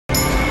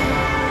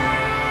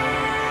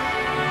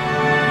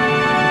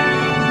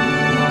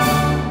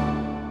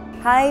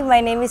Hi,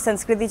 my name is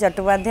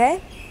Sanket.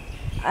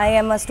 I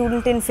am a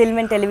student in Film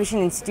and Television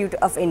Institute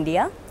of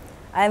India.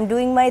 I am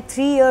doing my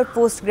 3-year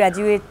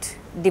postgraduate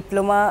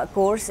diploma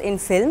course in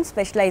film,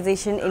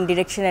 specialization in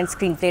direction and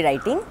screenplay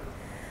writing.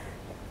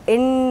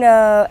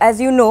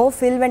 As you know,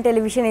 Film and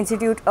Television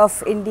Institute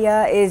of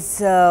India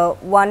is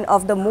one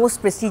of the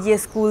most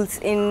prestigious schools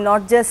in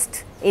not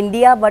just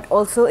India but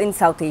also in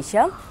South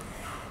Asia.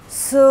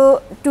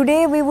 So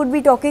today we would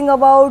be talking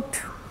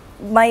about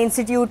my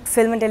institute,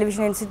 Film and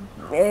Television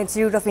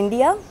Institute of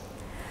India,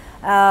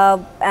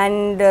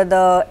 and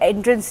the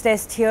entrance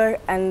test here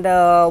and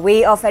the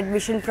way of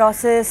admission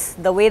process,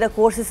 the way the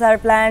courses are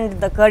planned,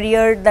 the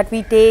career that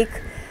we take,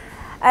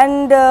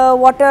 and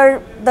what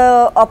are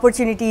the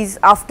opportunities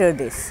after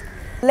this.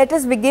 Let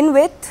us begin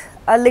with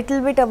a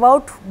little bit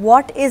about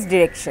what is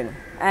direction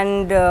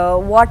and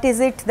what is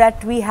it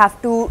that we have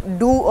to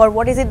do, or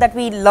what is it that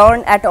we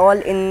learn at all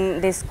in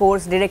this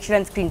course, direction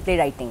and screenplay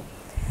writing.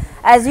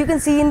 As you can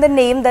see in the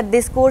name that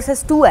this course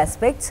has two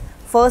aspects,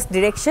 first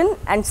direction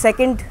and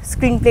second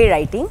screenplay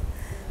writing.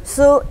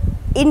 So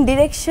in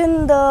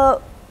direction, the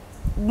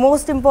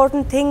most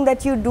important thing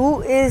that you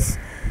do is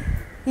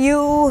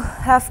you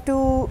have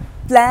to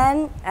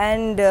plan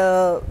and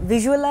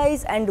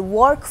visualize and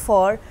work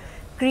for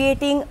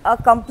creating a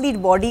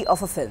complete body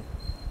of a film.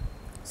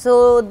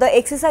 So the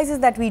exercises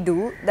that we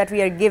do, that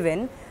we are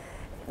given,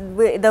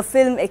 the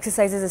film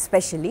exercises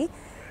especially,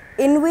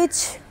 in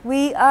which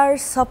we are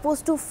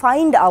supposed to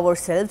find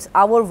ourselves,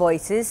 our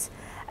voices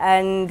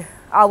and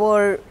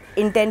our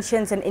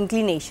intentions and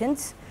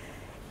inclinations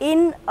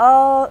in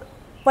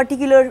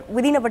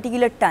within a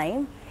particular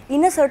time,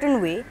 in a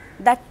certain way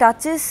that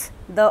touches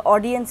the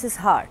audience's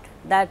heart,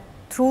 that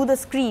through the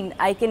screen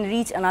I can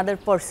reach another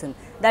person.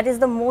 That is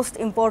the most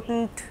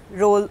important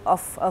role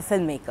of a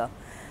filmmaker.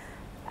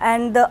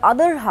 And the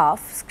other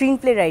half,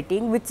 screenplay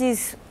writing, which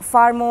is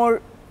far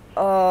more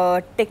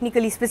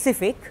technically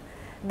specific,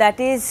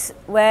 that is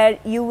where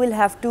you will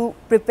have to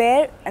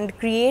prepare and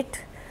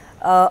create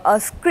a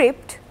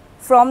script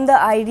from the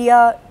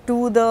idea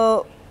to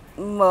the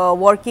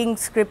working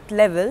script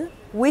level,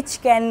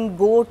 which can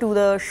go to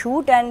the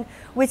shoot and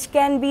which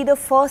can be the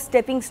first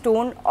stepping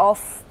stone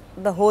of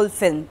the whole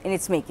film in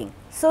its making.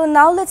 So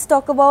now let's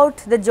talk about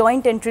the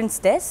joint entrance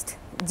test,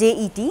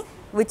 JET,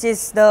 which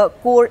is the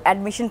core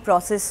admission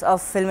process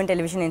of Film and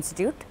Television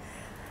Institute,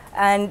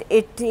 and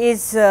it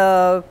is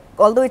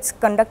although it's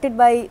conducted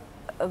by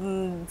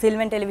Film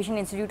and Television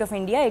Institute of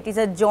India, it is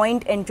a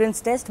joint entrance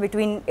test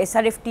between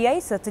FTII,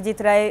 Satyajit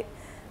Ray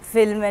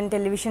Film and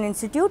Television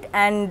Institute,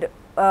 and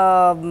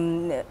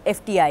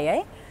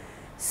FTII.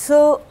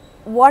 So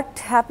what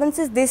happens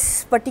is,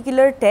 this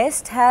particular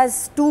test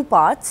has two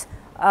parts,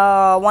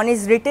 one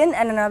is written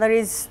and another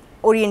is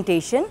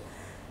orientation.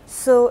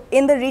 So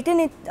in the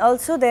written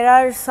also there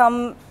are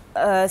some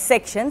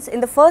sections.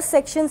 In the first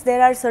sections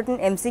there are certain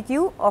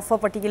MCQ of a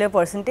particular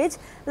percentage,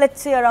 let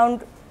us say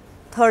around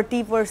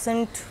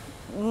 30%,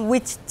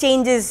 which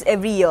changes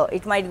every year,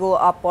 it might go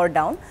up or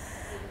down,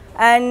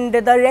 and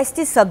the rest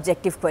is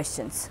subjective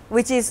questions,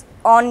 which is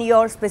on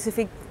your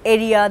specific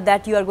area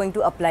that you are going to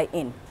apply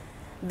in.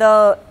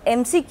 The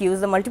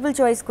MCQs, the multiple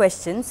choice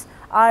questions,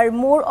 are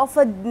more of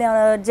a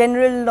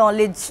general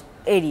knowledge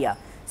area.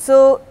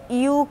 So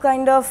you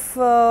kind of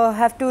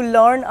have to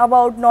learn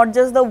about not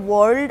just the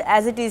world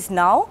as it is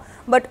now,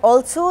 but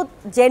also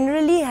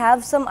generally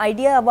have some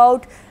idea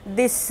about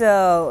this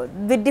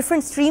with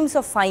different streams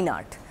of fine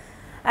art.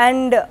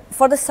 And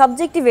for the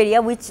subjective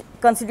area, which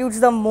constitutes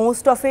the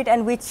most of it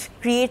and which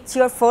creates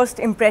your first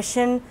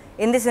impression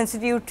in this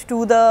institute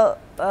to the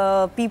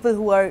people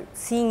who are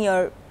seeing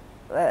your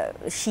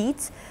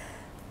sheets,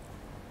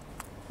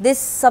 this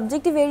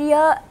subjective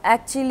area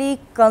actually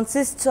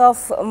consists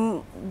of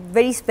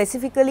very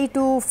specifically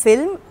to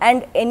film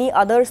and any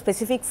other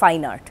specific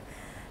fine art.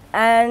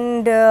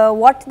 And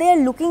what they are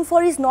looking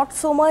for is not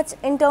so much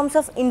in terms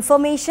of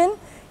information.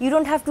 You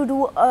don't have to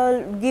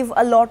give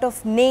a lot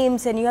of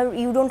names, and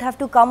you don't have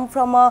to come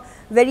from a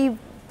very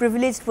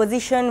privileged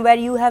position where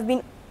you have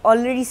been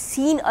already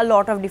seen a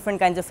lot of different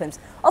kinds of films.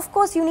 Of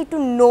course, you need to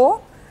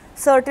know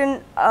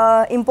certain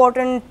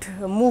important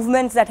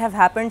movements that have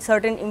happened,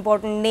 certain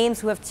important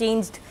names who have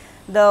changed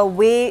the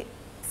way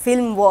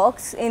film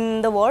works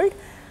in the world.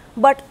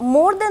 But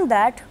more than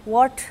that,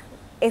 what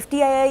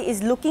FTII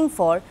is looking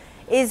for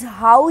is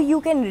how you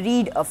can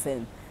read a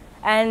film,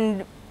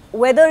 and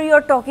whether you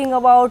are talking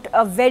about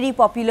a very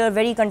popular,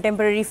 very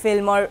contemporary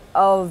film or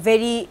a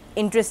very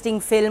interesting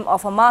film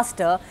of a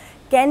master,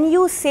 can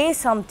you say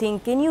something,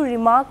 can you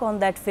remark on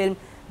that film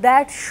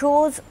that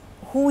shows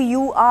who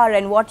you are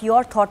and what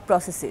your thought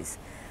process is.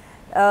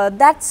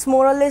 That's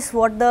more or less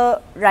what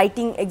the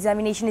writing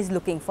examination is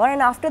looking for.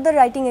 And after the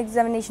writing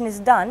examination is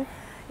done,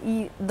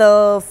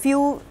 the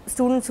few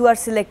students who are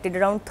selected,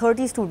 around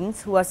 30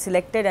 students who are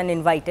selected and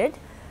invited,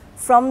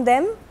 from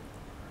them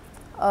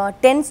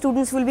 10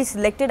 students will be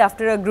selected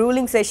after a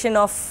grueling session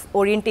of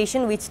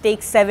orientation, which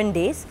takes 7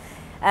 days,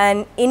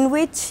 and in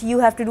which you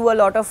have to do a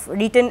lot of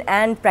written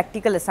and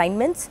practical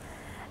assignments,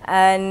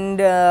 and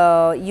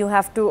you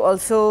have to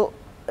also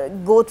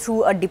go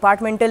through a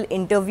departmental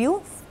interview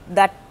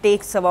that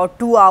takes about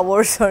 2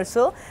 hours or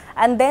so,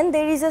 and then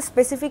there is a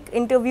specific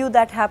interview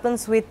that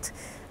happens with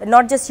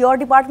not just your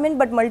department,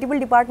 but multiple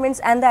departments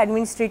and the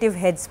administrative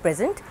heads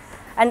present.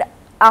 And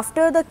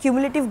after the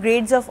cumulative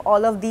grades of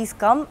all of these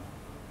come,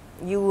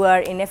 you are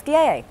in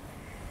FTII.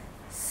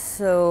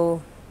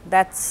 So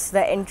that's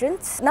the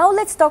entrance. Now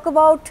let's talk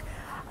about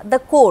the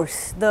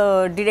course,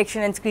 the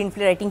direction and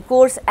screenplay writing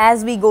course,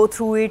 as we go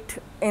through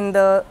it in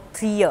the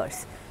 3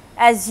 years.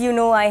 As you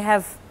know, I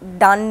have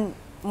done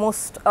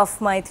most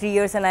of my 3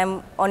 years, and I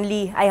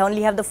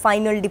only have the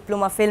final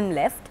diploma film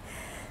left.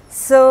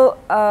 So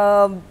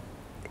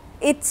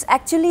it's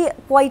actually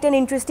quite an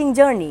interesting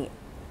journey,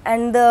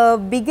 and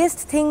the biggest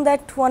thing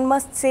that one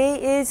must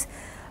say is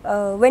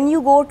when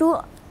you go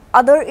to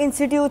other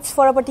institutes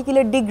for a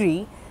particular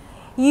degree,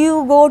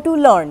 you go to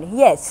learn,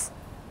 yes,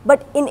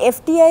 but in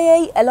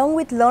FTII, along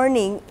with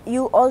learning,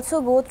 you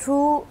also go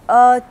through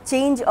a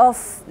change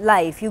of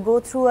life, you go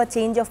through a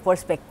change of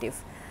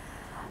perspective.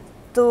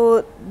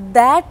 So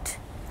that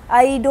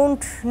I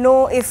don't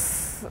know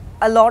if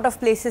a lot of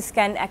places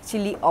can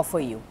actually offer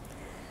you.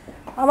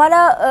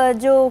 हमारा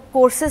जो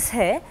courses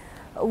है,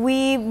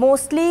 we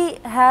mostly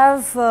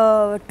have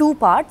 2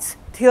 parts,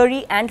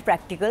 theory and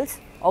practicals,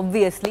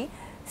 obviously.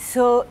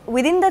 So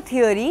within the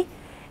theory,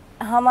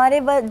 हमारे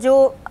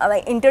जो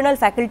internal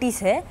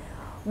faculties है,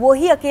 वो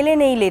ही अकेले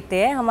नहीं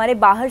लेते हैं, हमारे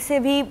बाहर से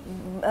भी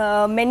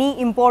many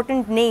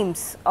important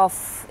names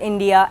of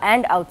India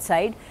and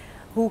outside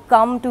who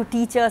come to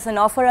teach us and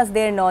offer us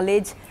their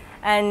knowledge,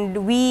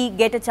 and we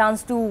get a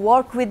chance to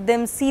work with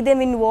them, see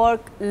them in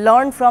work,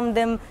 learn from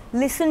them,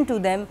 listen to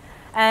them,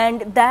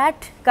 and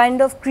that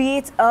kind of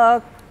creates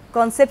a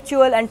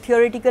conceptual and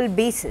theoretical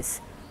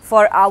basis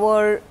for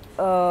our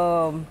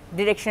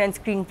direction and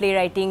screenplay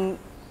writing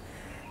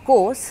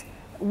course,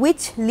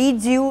 which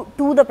leads you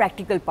to the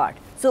practical part.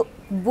 So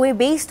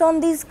based on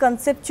these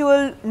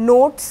conceptual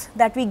notes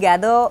that we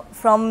gather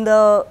from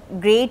the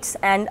grades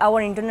and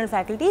our internal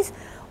faculties,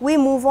 we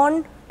move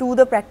on to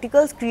the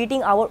practicals,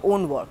 creating our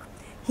own work.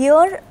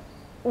 Here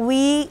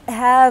we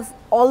have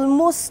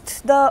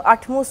almost the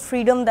utmost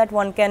freedom that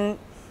one can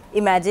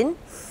imagine.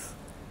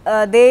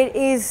 There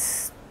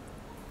is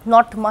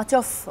not much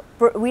of,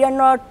 we are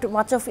not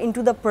much of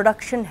into the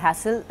production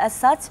hassle as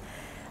such.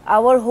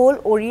 Our whole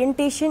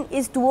orientation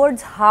is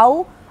towards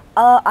how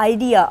a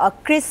idea, a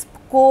crisp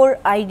core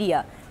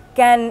idea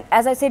can,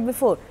 as I said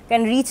before,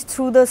 can reach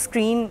through the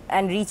screen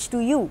and reach to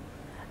you.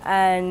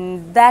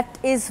 And that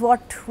is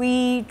what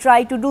we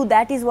try to do,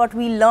 that is what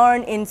we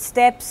learn in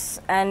steps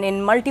and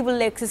in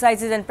multiple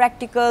exercises and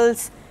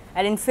practicals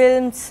and in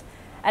films,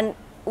 and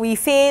we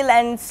fail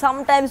and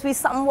sometimes we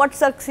somewhat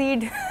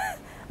succeed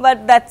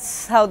but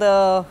that's how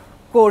the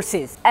course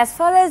is. As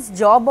far as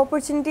job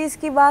opportunities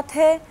की बात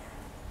है,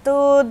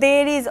 so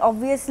there is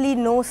obviously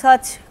no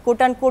such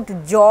quote unquote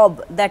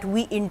job that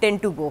we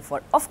intend to go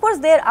for. Of course,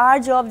 there are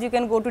jobs, you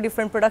can go to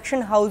different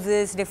production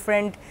houses,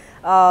 different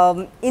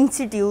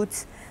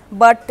institutes,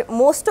 but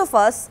most of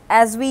us,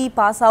 as we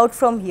pass out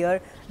from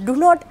here, do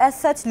not as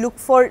such look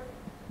for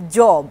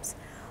jobs.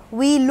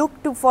 We look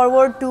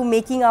forward to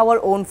making our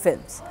own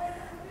films.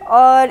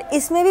 और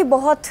इसमें भी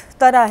बहुत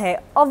तरह है.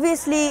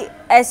 Obviously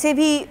ऐसे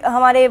भी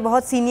हमारे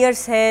बहुत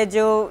seniors हैं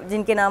जो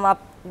जिनके नाम आप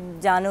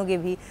जानोगे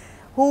भी,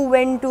 who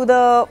went to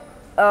the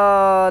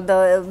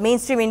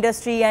mainstream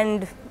industry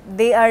and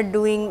they are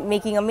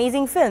making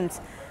amazing films,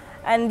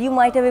 and you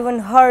might have even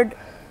heard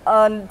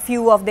a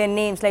few of their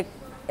names like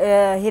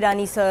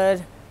Hirani sir,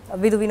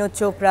 Vidhu Vinod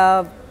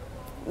Chopra,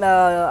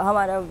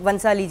 हमारा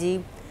Vansali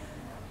ji.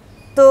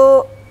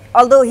 So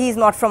although he is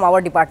not from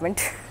our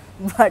department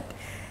but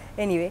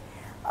anyway,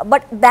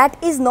 but that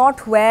is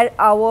not where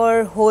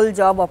our whole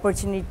job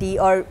opportunity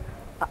or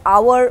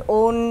our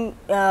own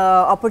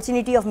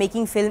opportunity of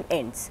making film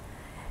ends.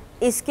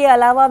 इसके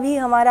अलावा भी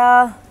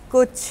हमारा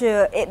कुछ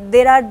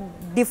there are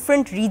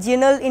different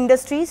regional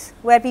industries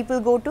where people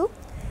go to,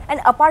 and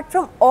apart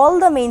from all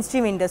the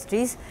mainstream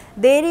industries,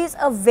 there is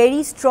a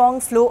very strong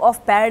flow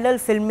of parallel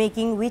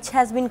filmmaking which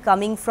has been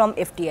coming from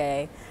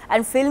FTII.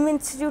 And film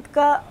institute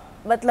का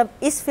मतलब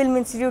इस film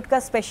institute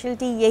का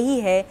specialty यही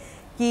है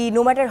कि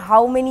no matter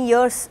how many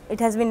years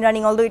it has been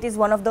running, although it is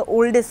one of the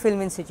oldest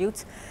film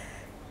institutes,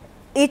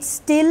 it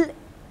still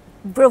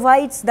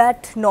provides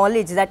that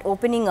knowledge, that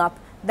opening up,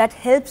 that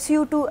helps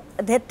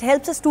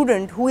a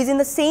student who is in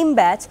the same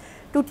batch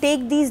to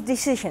take these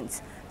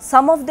decisions.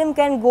 Some of them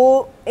can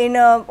go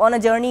on a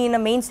journey in a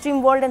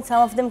mainstream world, and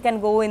some of them can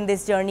go in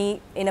this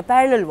journey in a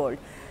parallel world.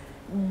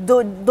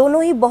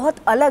 दोनों ही बहुत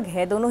अलग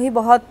है, दोनों ही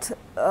बहुत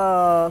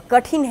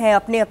कठिन है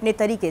अपने अपने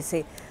तरीके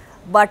से,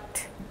 but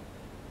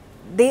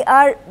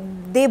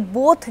they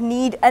both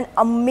need an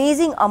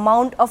amazing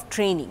amount of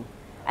training,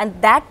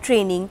 and that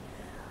training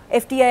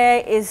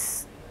FTII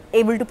is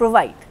able to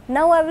provide.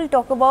 Now I will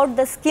talk about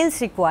the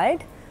skills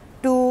required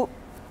to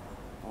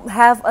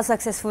have a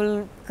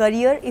successful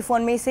career, if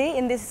one may say,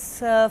 in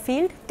this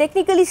field.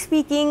 Technically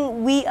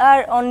speaking, we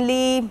are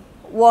only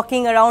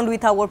walking around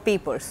with our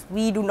papers.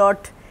 We do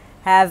not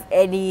have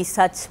any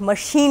such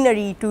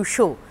machinery to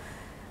show.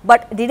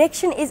 But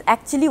direction is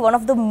actually one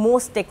of the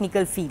most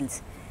technical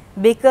fields,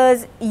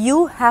 because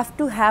you have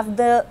to have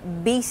the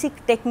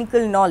basic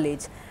technical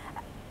knowledge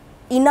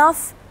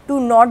enough to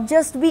not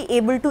just be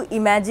able to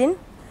imagine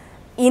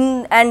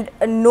in and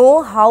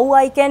know how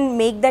I can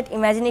make that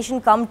imagination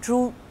come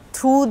true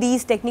through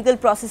these technical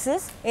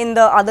processes in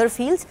the other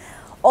fields.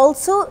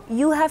 Also,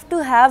 you have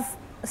to have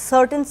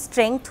certain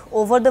strength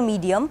over the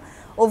medium,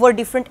 over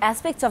different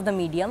aspects of the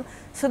medium,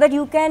 so that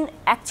you can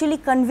actually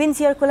convince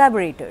your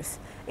collaborators.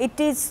 It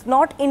is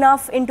not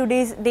enough in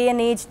today's day and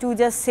age to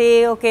just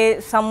say, okay,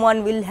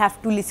 someone will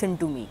have to listen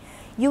to me.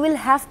 You will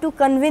have to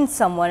convince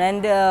someone,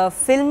 and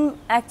film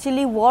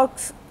actually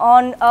works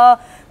on a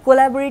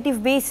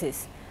collaborative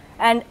basis.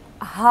 And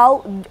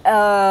how,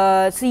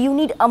 so you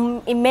need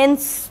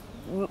immense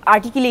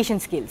articulation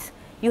skills.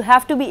 You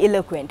have to be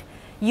eloquent.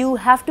 You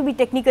have to be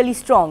technically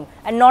strong,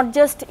 and not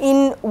just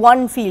in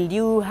one field.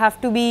 You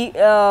have to be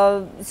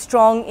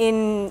strong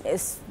in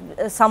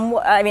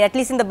I mean, at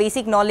least in the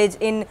basic knowledge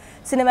in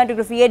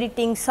cinematography,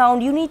 editing,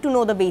 sound. You need to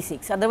know the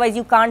basics, otherwise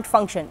you can't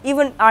function.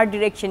 Even art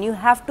direction, you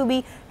have to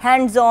be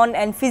hands-on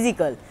and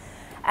physical,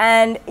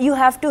 and you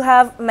have to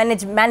have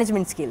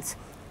management skills,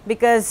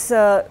 because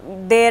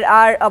there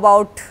are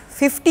about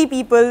 50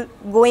 people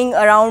going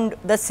around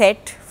the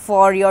set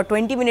for your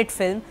 20-minute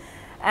film,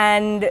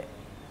 and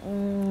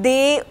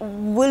they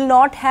will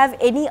not have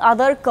any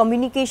other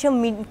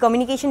communication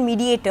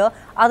mediator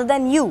other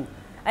than you,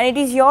 and it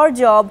is your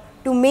job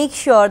to make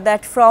sure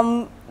that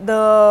from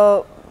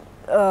the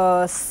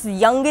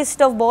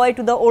youngest of boy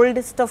to the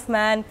oldest of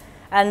man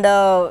and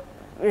the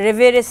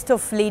reverest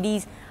of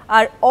ladies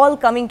are all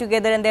coming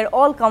together, and they are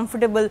all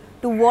comfortable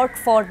to work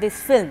for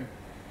this film,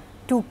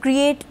 to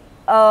create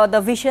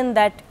the vision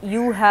that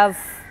you have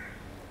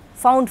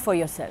found for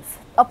yourself.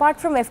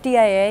 Apart from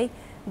FTII,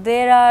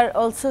 there are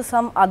also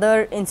some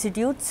other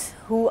institutes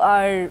who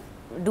are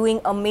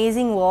doing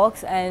amazing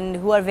works and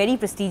who are very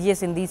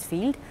prestigious in this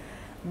field,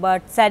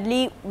 but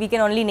sadly we can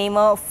only name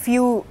a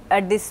few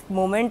at this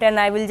moment, and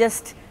I will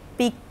just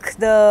pick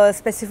the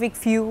specific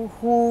few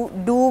who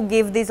do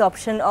give this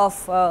option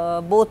of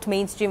both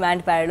mainstream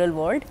and parallel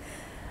world.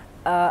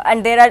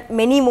 And there are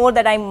many more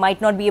that I might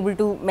not be able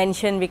to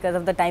mention because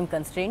of the time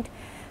constraint.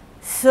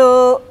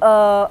 So,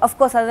 of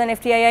course, other than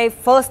FTII,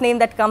 first name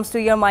that comes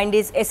to your mind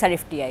is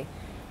SRFTI,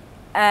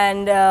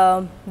 and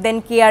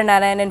then KR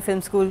Narayanan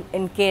Film School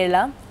in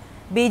Kerala,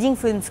 Beijing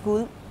Film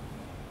School,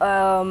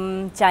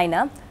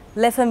 China,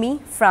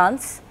 LFME,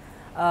 France,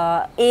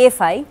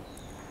 AFI,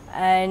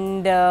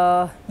 and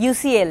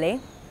UCLA,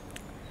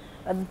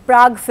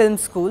 Prague Film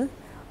School,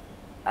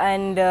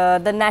 and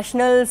the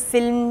National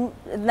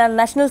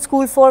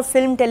School for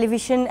Film,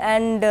 Television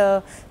and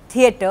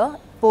Theatre,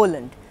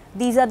 Poland.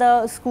 These are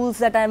the schools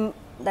that are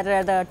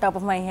at the top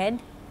of my head,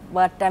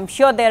 but I'm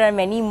sure there are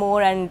many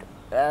more, and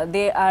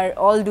they are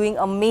all doing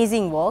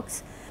amazing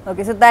works.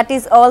 Okay, so that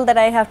is all that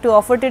I have to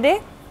offer today.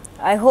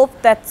 I hope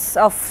that's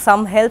of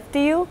some help to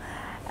you,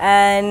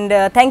 and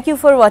thank you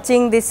for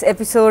watching this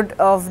episode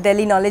of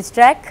Delhi Knowledge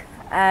Track.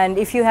 And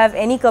if you have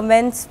any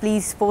comments,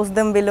 please post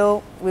them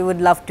below. We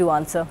would love to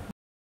answer.